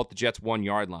 4th and goal at the Jets'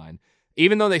 1-yard line.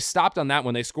 Even though they stopped on that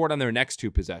one, they scored on their next 2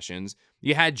 possessions.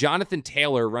 You had Jonathan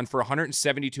Taylor run for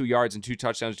 172 yards and 2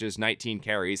 touchdowns, just 19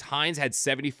 carries. Hines had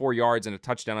 74 yards and a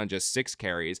touchdown on just 6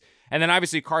 carries. And then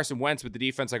obviously Carson Wentz with the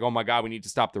defense, like, oh my God, we need to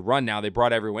stop the run now. They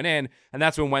brought everyone in. And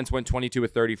that's when Wentz went 22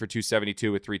 of 30 for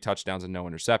 272 with 3 touchdowns and no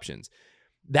interceptions.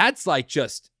 That's like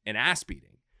just an ass beating.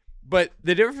 But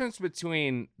the difference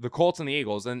between the Colts and the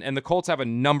Eagles, and the Colts have a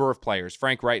number of players,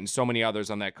 Frank Wright and so many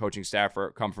others on that coaching staff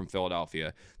come from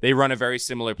Philadelphia. They run a very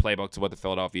similar playbook to what the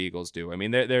Philadelphia Eagles do.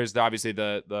 There's obviously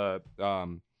the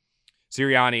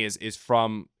Sirianni is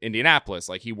from Indianapolis.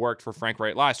 Like, he worked for Frank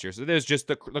Wright last year. So there's just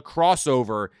the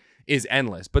crossover is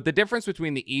endless. But the difference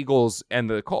between the Eagles and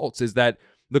the Colts is that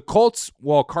the Colts,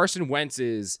 while Carson Wentz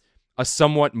is a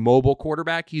somewhat mobile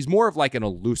quarterback, he's more of like an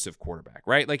elusive quarterback,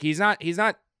 right? Like, he's not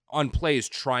on plays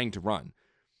trying to run.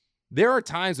 There are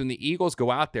times when the Eagles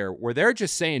go out there where they're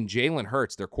just saying Jalen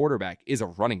Hurts, their quarterback, is a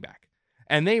running back.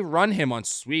 And they run him on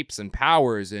sweeps and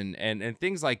powers and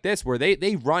things like this, where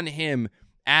they run him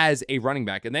as a running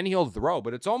back, and then he'll throw.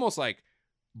 But it's almost like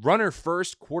runner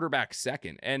first, quarterback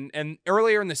second. And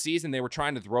earlier in the season, they were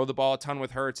trying to throw the ball a ton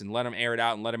with Hurts and let him air it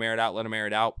out and let him air it out, let him air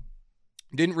it out.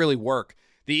 Didn't really work.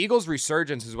 The Eagles'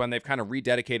 resurgence is when they've kind of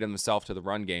rededicated themselves to the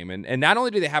run game. And not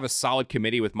only do they have a solid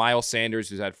committee with Miles Sanders,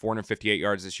 who's had 458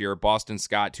 yards this year, Boston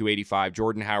Scott, 285,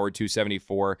 Jordan Howard,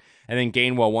 274, and then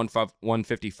Gainwell,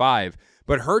 155.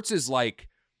 But Hurts is like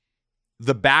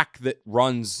the back that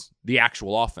runs the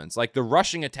actual offense. Like the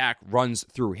rushing attack runs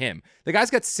through him. The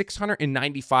guy's got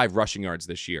 695 rushing yards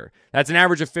this year. That's an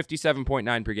average of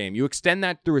 57.9 per game. You extend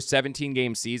that through a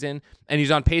 17-game season, and he's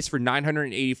on pace for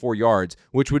 984 yards,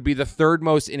 which would be the third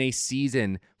most in a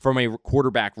season from a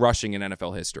quarterback rushing in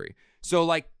NFL history. So,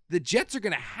 like, the Jets are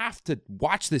going to have to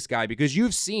watch this guy because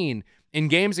you've seen in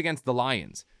games against the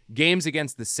Lions, games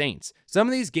against the Saints, some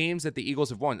of these games that the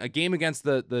Eagles have won, a game against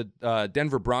the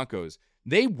Denver Broncos,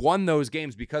 they won those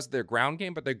games because of their ground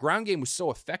game, but their ground game was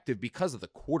so effective because of the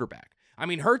quarterback. I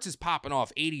mean, Hurts is popping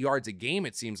off 80 yards a game,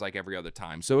 it seems like, every other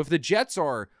time. So if the Jets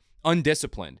are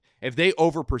undisciplined, if they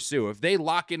over-pursue, if they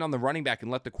lock in on the running back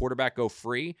and let the quarterback go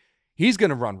free, he's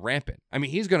going to run rampant. I mean,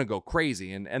 he's going to go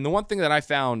crazy. And the one thing that I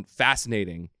found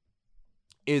fascinating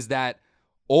is that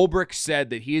Ulbrich said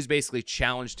that he has basically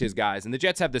challenged his guys, and the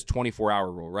Jets have this 24-hour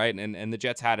rule, right? And the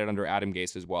Jets had it under Adam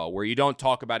Gase as well, where you don't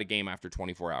talk about a game after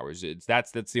 24 hours.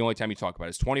 That's the only time you talk about it.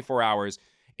 It's 24 hours,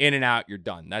 in and out, you're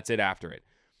done. That's it after it.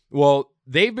 Well,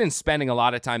 they've been spending a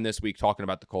lot of time this week talking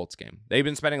about the Colts game. They've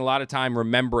been spending a lot of time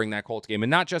remembering that Colts game, and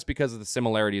not just because of the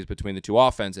similarities between the two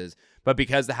offenses, but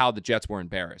because of how the Jets were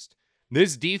embarrassed.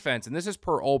 This defense, and this is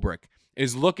per Ulbrich,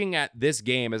 is looking at this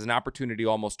game as an opportunity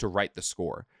almost to write the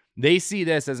score. They see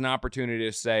this as an opportunity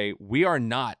to say, we are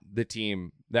not the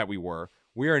team that we were.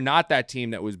 We are not that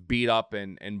team that was beat up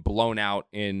and blown out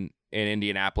in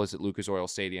Indianapolis at Lucas Oil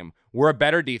Stadium. We're a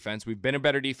better defense. We've been a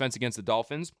better defense against the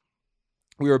Dolphins.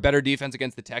 We were a better defense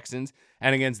against the Texans.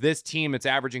 And against this team, it's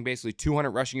averaging basically 200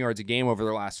 rushing yards a game over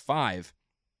their last 5.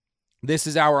 This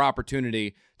is our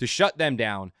opportunity to shut them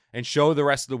down and show the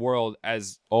rest of the world,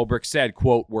 as Ulbrich said,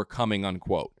 quote, we're coming,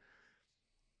 unquote.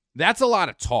 That's a lot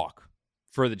of talk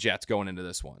for the Jets going into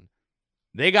this one.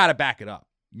 They got to back it up.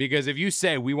 Because if you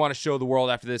say, we want to show the world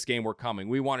after this game we're coming,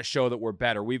 we want to show that we're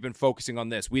better, we've been focusing on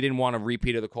this, we didn't want a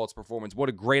repeat of the Colts performance, what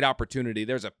a great opportunity,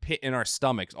 there's a pit in our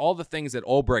stomachs, all the things that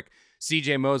Ulbrich,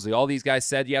 CJ Mosley, all these guys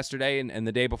said yesterday and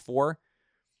the day before,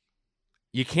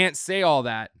 you can't say all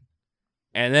that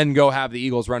and then go have the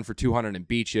Eagles run for 200 and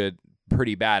beat you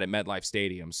pretty bad at MetLife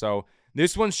Stadium. So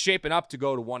this one's shaping up to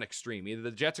go to one extreme. Either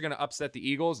the Jets are going to upset the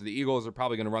Eagles, or the Eagles are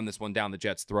probably going to run this one down the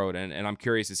Jets' throat, and I'm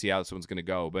curious to see how this one's going to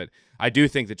go. But I do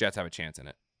think the Jets have a chance in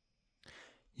it.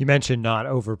 You mentioned not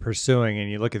over-pursuing, and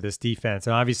you look at this defense,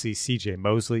 and obviously C.J.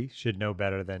 Mosley should know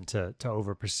better than to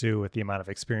over-pursue with the amount of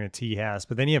experience he has.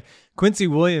 But then you have Quincy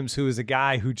Williams, who is a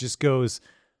guy who just goes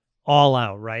all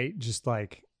out, right? Just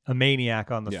like a maniac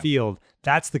on the field.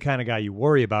 That's the kind of guy you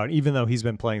worry about, even though he's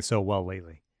been playing so well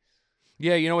lately.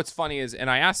 Yeah, you know what's funny is,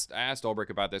 and I asked Ulbrich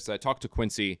about this. I talked to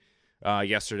Quincy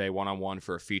yesterday one-on-one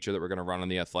for a feature that we're going to run on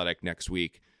The Athletic next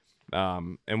week.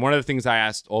 And one of the things I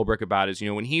asked Ulbrich about is,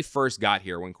 when he first got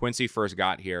here, when Quincy first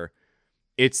got here,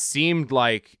 it seemed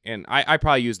like, and I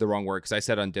probably used the wrong word because I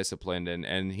said undisciplined,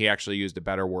 and he actually used a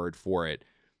better word for it.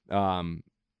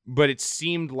 But it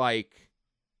seemed like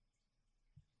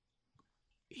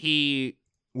he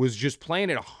was just playing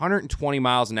at 120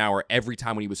 miles an hour every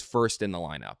time when he was first in the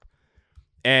lineup.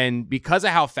 And because of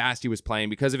how fast he was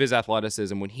playing, because of his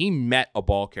athleticism, when he met a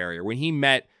ball carrier, when he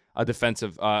met a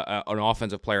defensive, an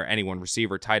offensive player, anyone,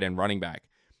 receiver, tight end, running back,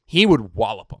 he would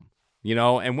wallop him,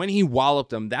 And when he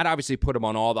walloped him, that obviously put him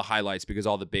on all the highlights because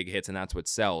all the big hits, and that's what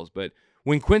sells. But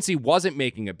when Quincy wasn't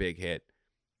making a big hit,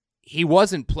 he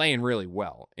wasn't playing really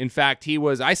well. In fact,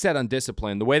 I said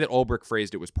undisciplined. The way that Ulbrich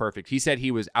phrased it was perfect. He said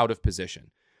he was out of position.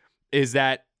 Is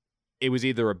that it was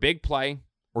either a big play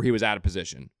or he was out of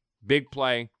position. Big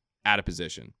play, out of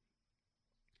position.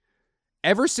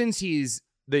 Ever since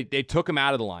they took him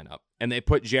out of the lineup and they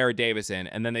put Jarrad Davis in,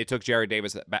 and then they took Jarrad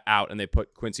Davis out and they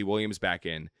put Quincy Williams back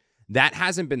in, that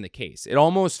hasn't been the case. It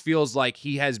almost feels like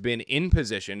he has been in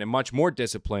position and much more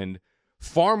disciplined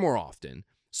far more often,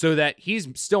 so that he's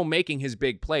still making his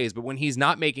big plays, but when he's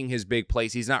not making his big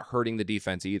plays, he's not hurting the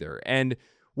defense either. And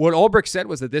what Ulbrich said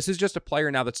was that this is just a player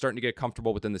now that's starting to get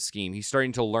comfortable within the scheme. He's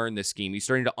starting to learn this scheme. He's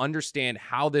starting to understand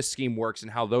how this scheme works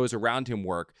and how those around him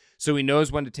work, so he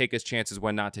knows when to take his chances,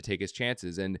 when not to take his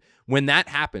chances. And when that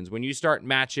happens, when you start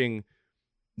matching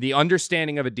the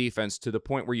understanding of a defense to the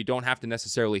point where you don't have to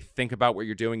necessarily think about what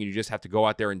you're doing and you just have to go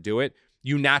out there and do it,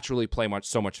 you naturally play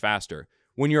so much faster.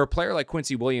 When you're a player like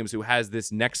Quincy Williams, who has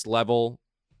this next level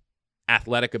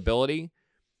athletic ability,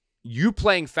 you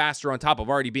playing faster on top of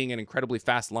already being an incredibly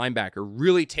fast linebacker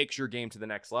really takes your game to the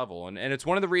next level. And it's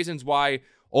one of the reasons why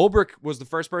Ulbrich was the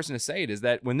first person to say it, is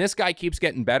that when this guy keeps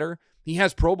getting better, he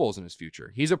has Pro Bowls in his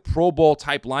future. He's a Pro Bowl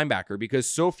type linebacker because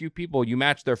so few people, you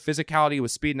match their physicality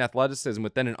with speed and athleticism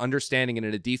with then an understanding and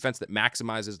in a defense that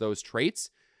maximizes those traits,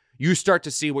 you start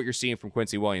to see what you're seeing from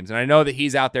Quincy Williams. And I know that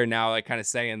he's out there now, like kind of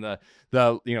saying the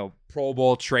Pro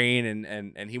Bowl train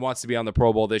and he wants to be on the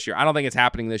Pro Bowl this year. I don't think it's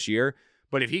happening this year.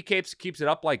 But if he keeps it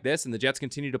up like this and the Jets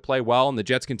continue to play well and the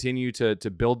Jets continue to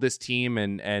build this team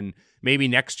and maybe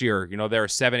next year, they're a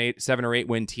 7 or 8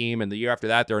 win team, and the year after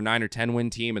that they're a 9 or 10 win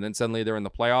team, and then suddenly they're in the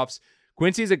playoffs.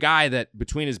 Quincy's a guy that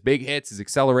between his big hits, his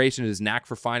acceleration, his knack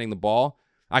for finding the ball,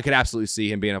 I could absolutely see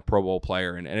him being a Pro Bowl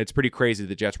player. And it's pretty crazy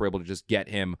the Jets were able to just get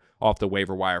him off the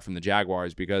waiver wire from the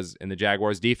Jaguars, because in the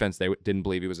Jaguars defense, they didn't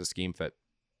believe he was a scheme fit.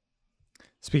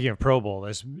 Speaking of Pro Bowl,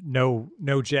 there's no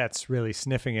Jets really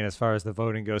sniffing it as far as the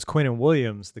voting goes. Quinnen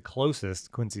Williams, the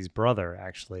closest, Quincy's brother,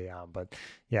 actually. But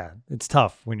yeah, it's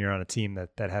tough when you're on a team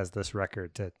that has this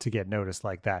record to get noticed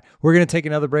like that. We're going to take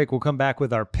another break. We'll come back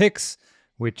with our picks,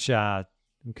 which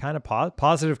we kind of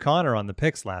positive Connor on the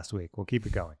picks last week. We'll keep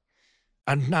it going.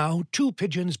 And now, two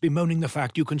pigeons bemoaning the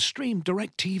fact you can stream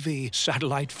DirecTV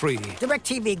satellite-free.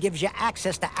 DirecTV gives you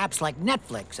access to apps like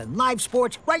Netflix and live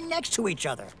sports right next to each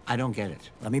other. I don't get it.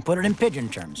 Let me put it in pigeon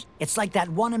terms. It's like that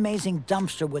one amazing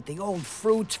dumpster with the old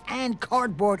fruits and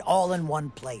cardboard all in one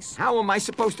place. How am I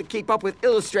supposed to keep up with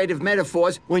illustrative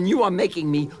metaphors when you are making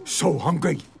me so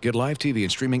hungry? Get live TV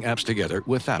and streaming apps together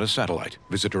without a satellite.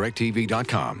 Visit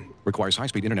DirecTV.com. Requires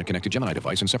high-speed internet-connected Gemini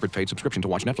device and separate paid subscription to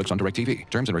watch Netflix on DirecTV.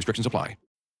 Terms and restrictions apply.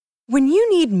 When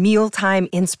you need mealtime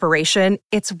inspiration,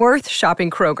 it's worth shopping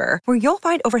Kroger, where you'll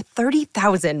find over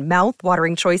 30,000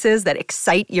 mouth-watering choices that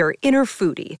excite your inner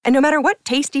foodie. And no matter what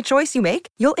tasty choice you make,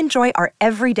 you'll enjoy our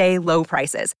everyday low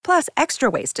prices, plus extra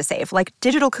ways to save, like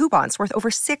digital coupons worth over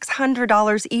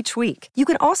 $600 each week. You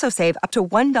can also save up to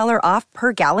 $1 off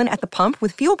per gallon at the pump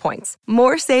with fuel points.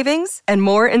 More savings and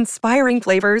more inspiring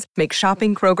flavors make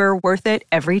shopping Kroger worth it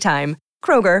every time.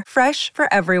 Kroger, fresh for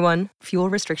everyone. Fuel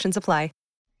restrictions apply.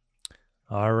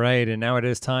 All right, and now it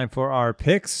is time for our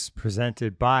picks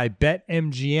presented by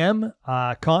BetMGM.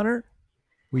 Connor,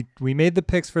 we made the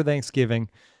picks for Thanksgiving,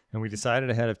 and we decided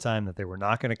ahead of time that they were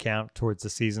not going to count towards the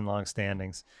season-long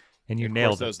standings, and you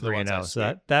nailed it 3-0.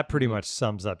 So that pretty much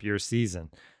sums up your season.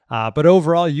 But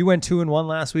overall, you went 2-1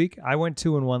 last week. I went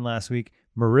 2-1 last week.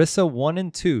 Marissa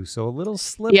 1-2, so a little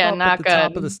slip up at the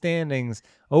top of the standings,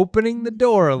 opening the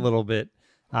door a little bit.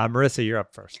 Marissa, you're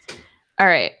up first. All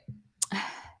right.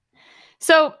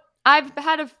 So I've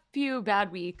had a few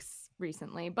bad weeks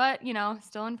recently, but,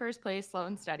 still in first place, slow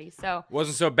and steady. So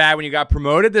wasn't so bad when you got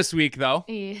promoted this week, though.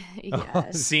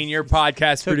 Yes. Senior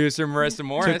podcast producer Marissa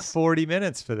Morris. Took 40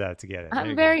 minutes for that to get it.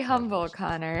 I'm very humble,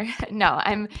 Connor. No,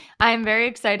 I'm very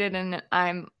excited, and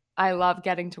I love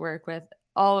getting to work with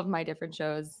all of my different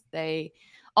shows. They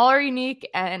all are unique,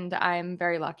 and I'm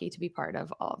very lucky to be part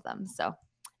of all of them. So,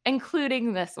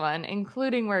 including this one,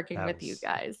 including working with you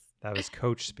guys. That was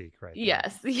coach speak right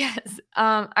there. Yes.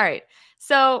 All right.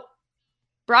 So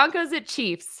Broncos at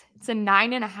Chiefs. It's a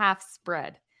 9.5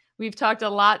 spread. We've talked a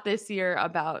lot this year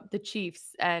about the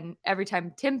Chiefs, and every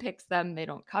time Tim picks them, they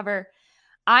don't cover.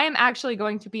 I am actually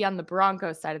going to be on the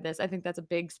Broncos side of this. I think that's a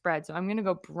big spread. So I'm going to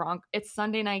go It's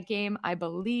Sunday night game, I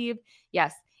believe.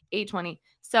 Yes, 8:20.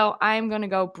 So I'm going to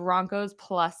go Broncos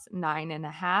plus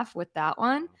 9.5 with that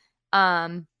one.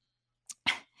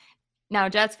 Now,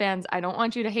 Jets fans, I don't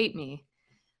want you to hate me,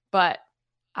 but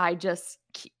I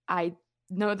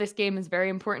know this game is very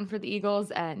important for the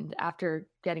Eagles. And after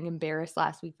getting embarrassed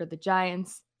last week for the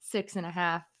Giants,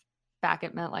 6.5 back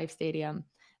at MetLife Stadium,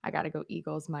 I got to go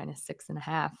Eagles minus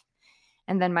 6.5.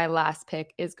 And then my last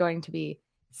pick is going to be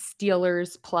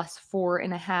Steelers plus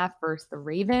 4.5 versus the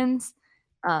Ravens.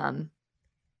 I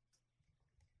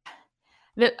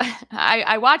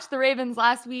watched the Ravens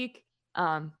last week.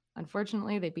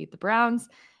 Unfortunately, they beat the Browns,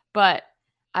 but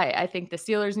I think the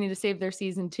Steelers need to save their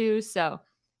season too. So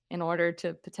in order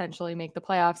to potentially make the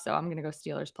playoffs, so I'm going to go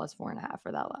Steelers plus 4.5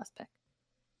 for that last pick.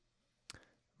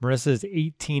 Marissa is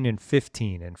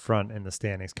 18-15 in front in the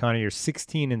standings. Connor, you're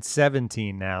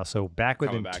 16-17 now. So back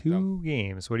within two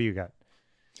games. What do you got?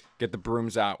 Get the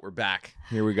brooms out. We're back.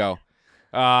 Here we go.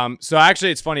 So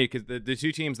actually it's funny because the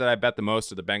two teams that I bet the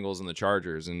most are the Bengals and the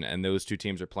Chargers, and those two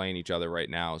teams are playing each other right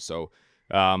now. So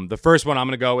the first one I'm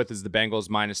going to go with is the Bengals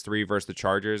 -3 versus the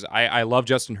Chargers. I love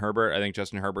Justin Herbert. I think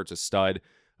Justin Herbert's a stud.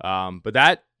 But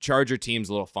that Charger team's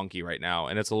a little funky right now,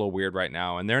 and it's a little weird right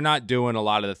now. And they're not doing a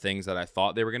lot of the things that I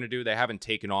thought they were going to do. They haven't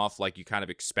taken off like you kind of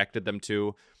expected them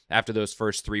to. after those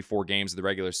first 3-4 games of the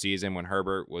regular season when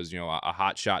Herbert was, a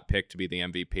hot shot pick to be the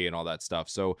MVP and all that stuff.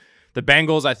 So the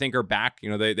Bengals, I think, are back.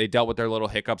 They dealt with their little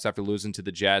hiccups after losing to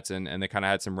the Jets, and they kind of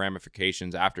had some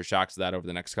ramifications, aftershocks of that over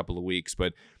the next couple of weeks.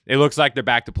 But it looks like they're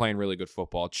back to playing really good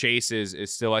football. Chase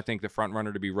is still, I think, the front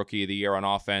runner to be Rookie of the Year on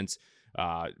offense.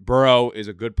 Burrow is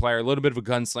a good player, a little bit of a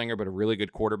gunslinger, but a really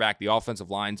good quarterback. The offensive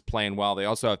line's playing well. They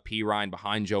also have P. Ryan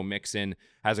behind Joe Mixon,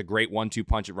 has a great 1-2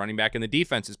 punch at running back, and the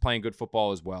defense is playing good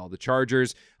football as well. The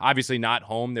Chargers, obviously not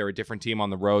home. They're a different team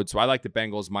on the road, so I like the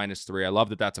Bengals -3. I love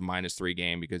that that's a -3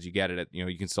 game because you get it at,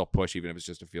 you can still push even if it's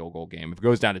just a field goal game. If it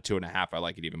goes down to 2.5, I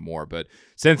like it even more. But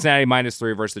Cincinnati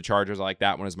 -3 versus the Chargers, I like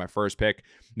that one as my first pick.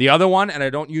 The other one, and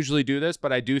I don't usually do this,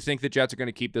 but I do think the Jets are going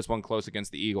to keep this one close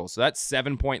against the Eagles. So that's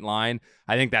 7-point line.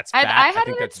 I think that's fat. I had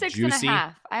think it at that's 6.5. juicy.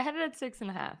 I had it at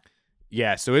 6.5.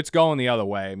 Yeah, so it's going the other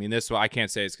way. I mean, this I can't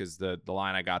say it's because the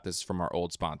line I got this is from our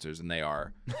old sponsors, and they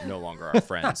are no longer our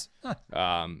friends.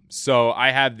 So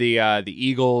I have the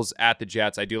Eagles at the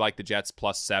Jets. I do like the Jets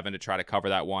 +7 to try to cover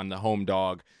that one. The home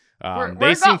dog.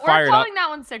 They seem fired up. We're calling that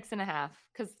one 6.5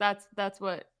 because that's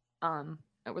what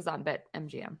it was on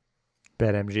BetMGM.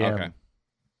 BetMGM.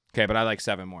 Okay, but I like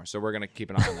 7 more, so we're going to keep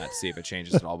an eye on that to see if it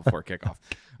changes at all before kickoff.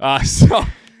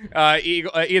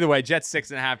 Either way, Jets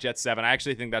 6.5, Jets 7. I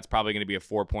actually think that's probably going to be a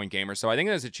 4-point game or so. I think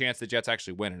there's a chance the Jets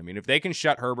actually win it. I mean, if they can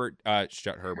shut Herbert.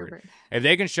 If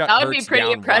they can shut Hurts down, that would be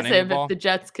pretty impressive if the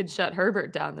Jets could shut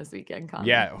Herbert down this weekend, Connor.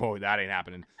 Yeah, that ain't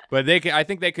happening. But I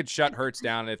think they could shut Hurts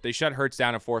down. If they shut Hurts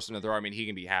down and force him to throw, I mean, he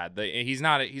can be had. He's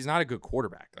not a good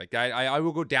quarterback. Like I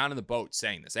will go down in the boat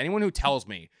saying this. Anyone who tells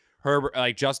me Herbert,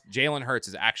 just Jalen Hurts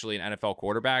is actually an NFL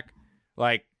quarterback,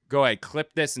 go ahead,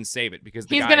 clip this and save it because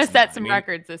he's going to set some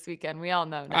records this weekend. We all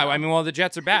know now. The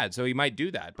Jets are bad, so he might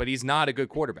do that, but he's not a good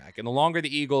quarterback. And the longer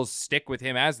the Eagles stick with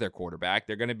him as their quarterback,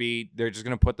 they're just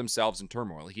going to put themselves in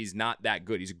turmoil. He's not that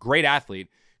good. He's a great athlete,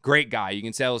 great guy. You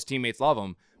can say all his teammates love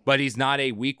him, but he's not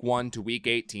a week 1 to week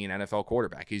 18 NFL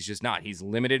quarterback. He's just not. He's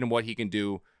limited in what he can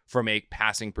do from a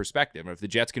passing perspective. And if the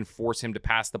Jets can force him to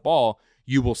pass the ball,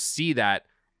 you will see that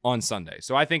on Sunday.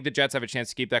 So I think the Jets have a chance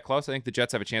to keep that close. I think the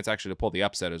Jets have a chance actually to pull the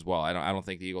upset as well. I don't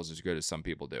think the Eagles are as good as some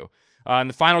people do. And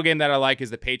the final game that I like is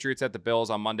the Patriots at the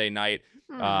Bills on Monday night.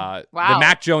 Wow. The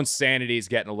Mac Jones sanity is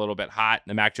getting a little bit hot.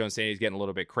 The Mac Jones sanity is getting a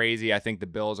little bit crazy. I think the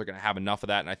Bills are going to have enough of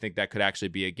that, and I think that could actually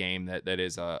be a game that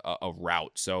is a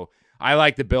rout. So I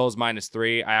like the Bills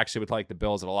 -3. I actually would like the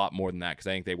Bills at a lot more than that because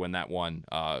I think they win that one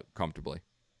comfortably.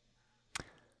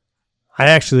 I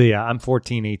actually, I'm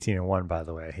 14-18-1, by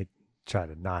the way. I try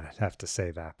to not have to say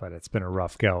that, but it's been a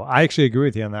rough go. I actually agree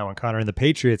with you on that one, Connor. And the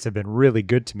Patriots have been really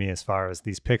good to me as far as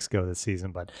these picks go this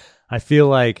season, but I feel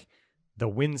like the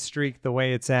win streak, the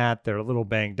way it's at, they're a little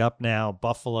banged up now.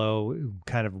 Buffalo,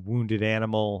 kind of wounded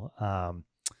animal.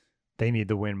 They need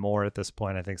to win more at this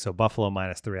point, I think. So Buffalo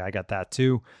 -3. I got that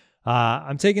too.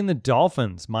 I'm taking the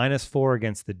Dolphins -4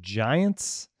 against the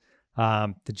Giants.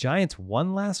 The Giants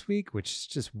won last week, which is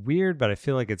just weird, but I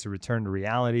feel like it's a return to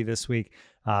reality this week.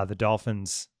 The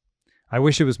Dolphins, I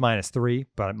wish it was -3,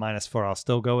 but at -4, I'll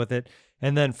still go with it.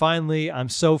 And then finally, I'm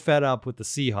so fed up with the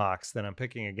Seahawks that I'm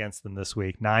picking against them this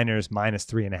week. Niners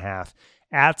 -3.5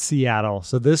 at Seattle.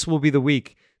 So this will be the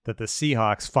week that the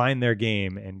Seahawks find their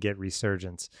game and get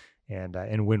resurgence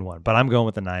and win one. But I'm going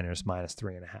with the Niners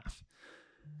 -3.5.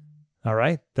 All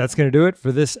right, that's going to do it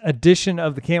for this edition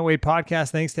of the Can't Wait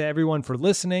podcast. Thanks to everyone for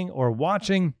listening or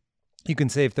watching. You can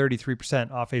save 33%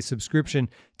 off a subscription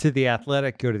to The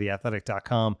Athletic. Go to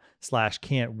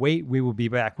theathletic.com/can'twait. We will be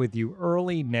back with you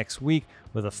early next week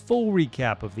with a full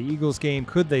recap of the Eagles game.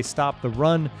 Could they stop the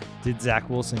run? Did Zach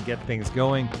Wilson get things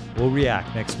going? We'll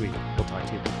react next week. We'll talk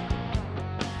to you.